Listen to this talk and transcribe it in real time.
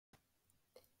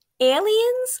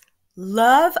Aliens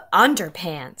love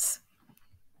underpants.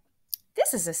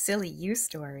 This is a silly you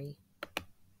story.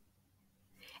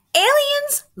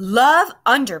 Aliens love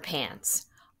underpants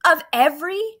of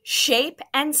every shape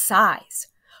and size,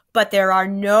 but there are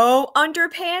no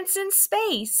underpants in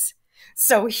space.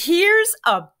 So here's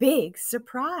a big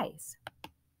surprise.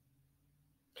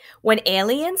 When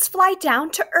aliens fly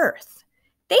down to Earth,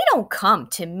 they don't come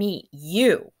to meet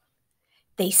you.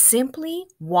 They simply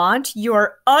want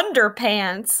your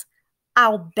underpants.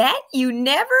 I'll bet you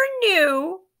never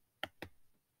knew.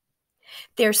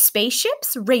 Their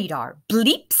spaceship's radar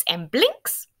bleeps and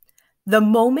blinks the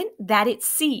moment that it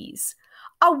sees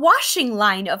a washing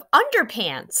line of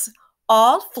underpants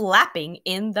all flapping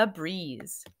in the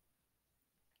breeze.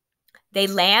 They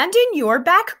land in your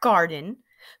back garden,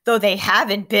 though they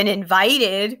haven't been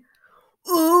invited.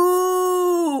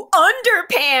 Ooh,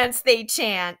 underpants, they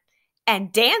chant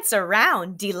and dance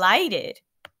around delighted.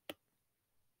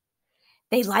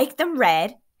 They like them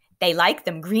red, they like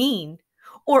them green,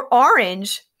 or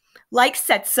orange, like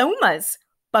satsumas,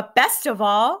 but best of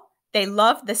all, they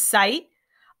love the sight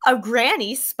of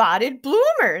Granny's spotted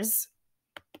bloomers.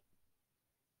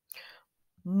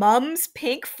 Mum's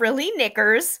pink frilly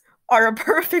knickers are a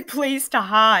perfect place to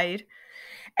hide,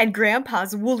 and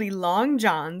Grandpa's woolly long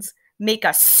johns make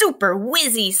a super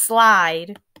whizzy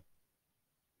slide.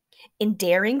 In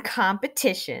daring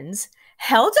competitions,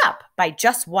 held up by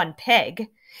just one peg,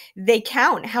 they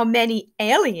count how many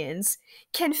aliens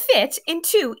can fit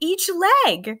into each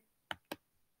leg.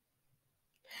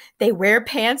 They wear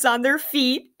pants on their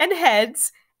feet and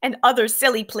heads and other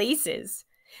silly places.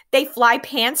 They fly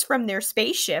pants from their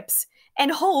spaceships and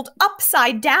hold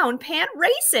upside-down pant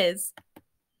races.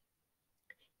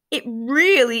 It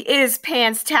really is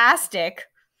pants-tastic.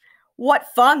 What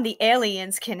fun the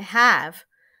aliens can have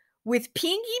with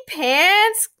Pinky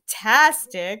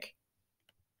Pants-tastic.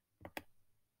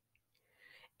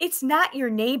 It's not your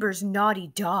neighbor's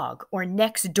naughty dog or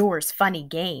next door's funny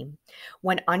game.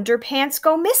 When underpants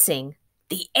go missing,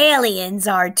 the aliens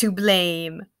are to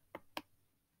blame.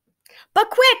 But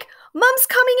quick, Mum's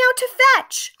coming out to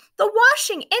fetch the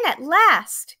washing in at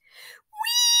last.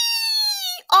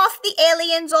 Whee! Off the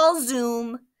aliens all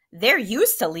zoom. They're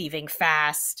used to leaving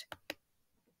fast.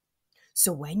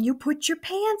 So when you put your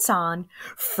pants on,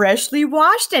 freshly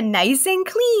washed and nice and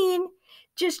clean,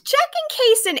 just check in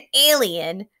case an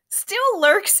alien still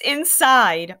lurks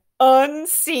inside,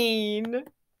 unseen.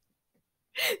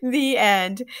 The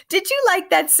end. Did you like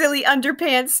that silly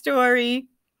underpants story?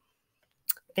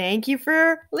 Thank you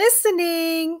for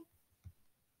listening.